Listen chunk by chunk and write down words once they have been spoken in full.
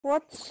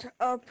What's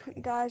up,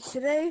 guys?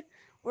 Today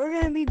we're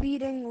going to be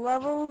beating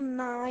level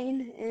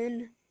 9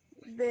 in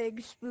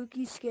Big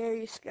Spooky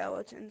Scary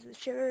Skeletons. It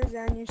shivers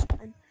down your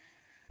spine.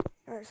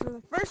 Alright, so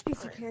the first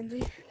piece of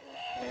candy.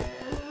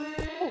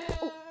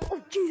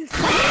 Oh,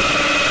 Jesus!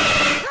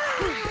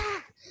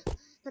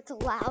 That's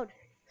loud.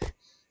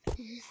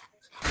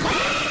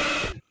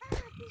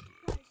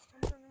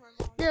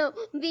 No,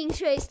 I'm being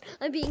chased.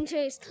 I'm being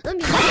chased. I'm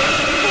being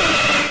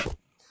chased.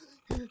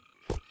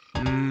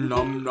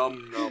 Nom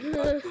nom nom,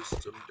 that is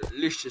some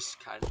delicious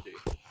candy.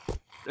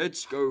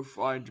 Let's go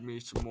find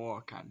me some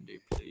more candy,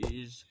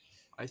 please.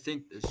 I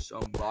think there's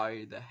some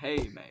by the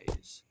hay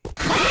maze.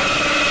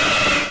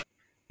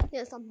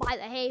 Yes, I'm by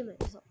the hay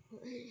maze.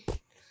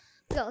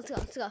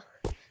 Let's go.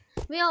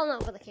 We all know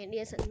where the candy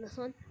is in this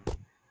one.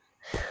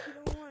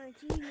 I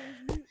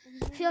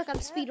feel like I'm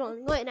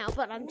speedrunning right now,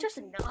 but I'm just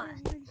not.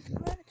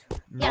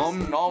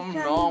 Nom nom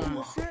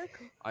nom.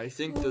 I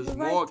think there's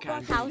more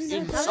candy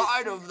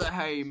inside of the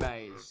hay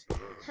maze.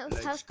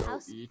 Let's go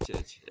eat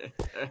it.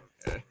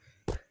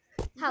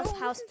 House.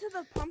 Listen to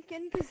the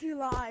pumpkin because he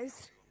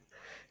lies.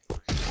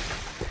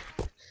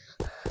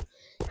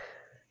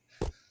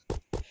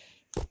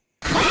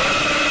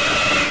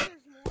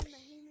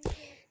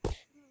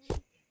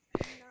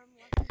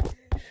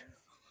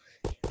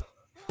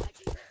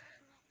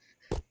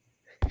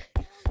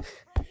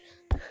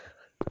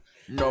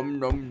 Nom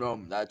nom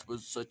nom, that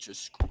was such a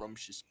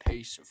scrumptious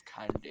piece of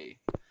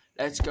candy.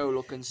 Let's go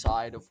look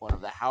inside of one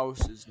of the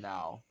houses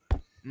now.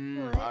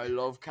 I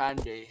love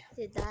candy.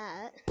 Did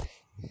that.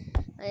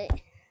 Wait.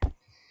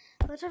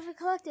 What have we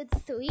collected?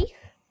 3?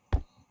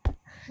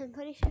 I'm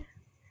pretty sure.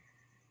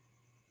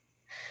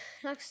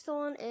 Next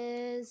one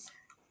is...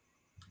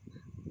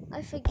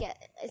 I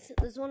forget.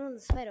 There's one on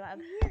the spider web.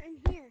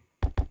 Here.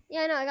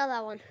 Yeah, no, I got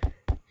that one.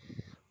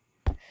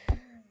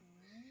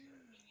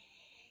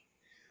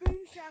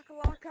 Boom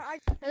shakalaka. I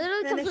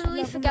literally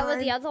completely forget what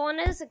the other one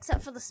is,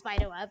 except for the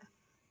spider web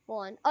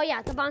one. Oh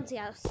yeah, the bouncy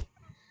house.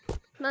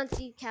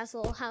 Bouncy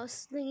castle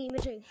house thingy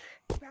majig.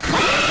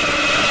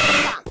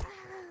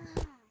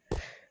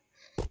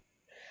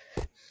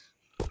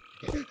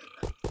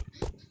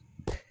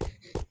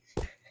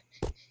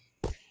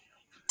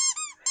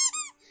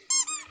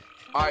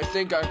 I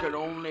think I could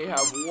only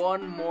have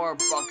one more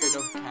bucket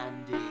of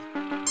candy.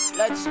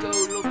 Let's go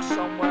look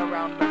somewhere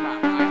around the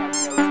map. I have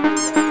no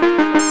clue.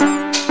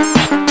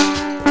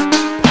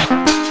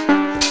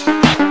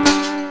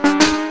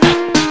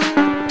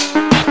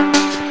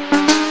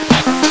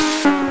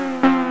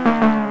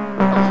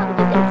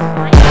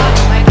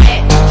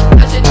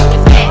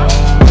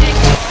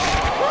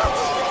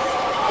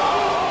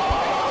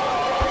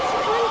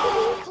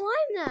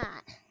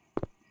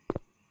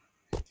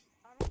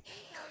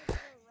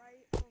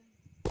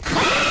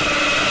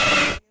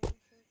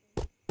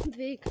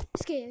 Big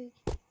scary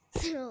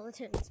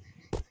skeletons.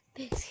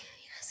 Big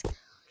scary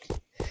skeletons.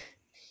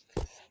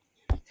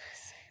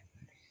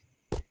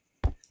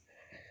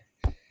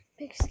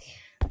 Big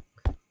scary.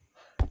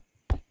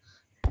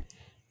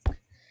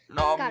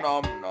 Nom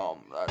nom nom,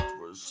 that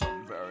was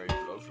some very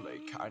lovely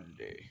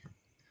candy.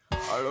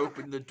 I'll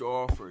open the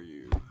door for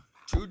you.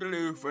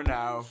 Toodaloo for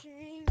now.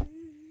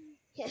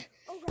 Yeah.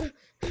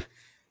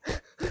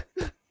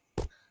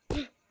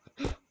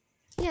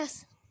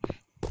 Yes.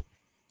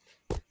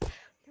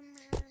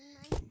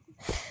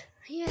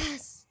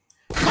 Yes.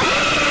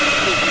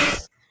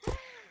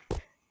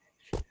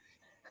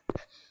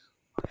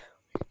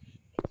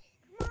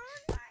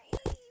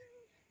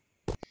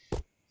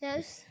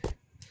 Yes.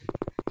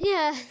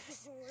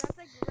 Yes.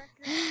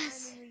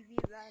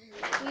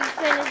 We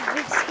finished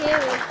Big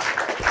Scary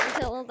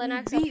until the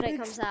next update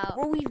comes out.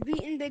 Well, we've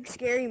beaten Big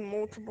Scary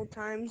multiple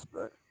times,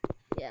 but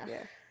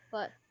yeah.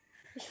 But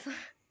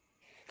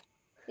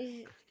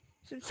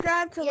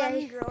subscribe to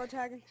Lemon Gorilla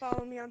Tag and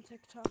follow me on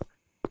TikTok.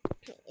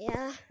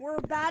 Yeah. We're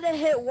about to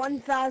hit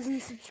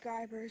 1,000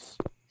 subscribers.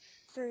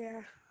 So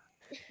yeah.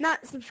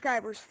 Not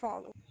subscribers,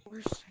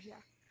 followers.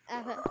 Yeah.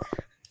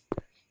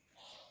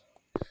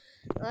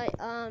 Like,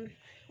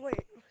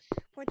 Wait.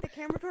 Point the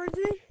camera towards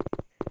me.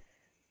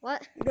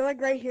 What? Go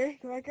like right here.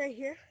 Go like right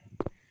here.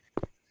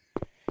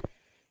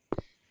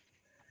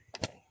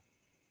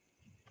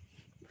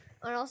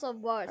 And also,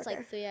 it's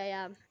like 3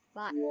 a.m.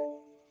 Bye.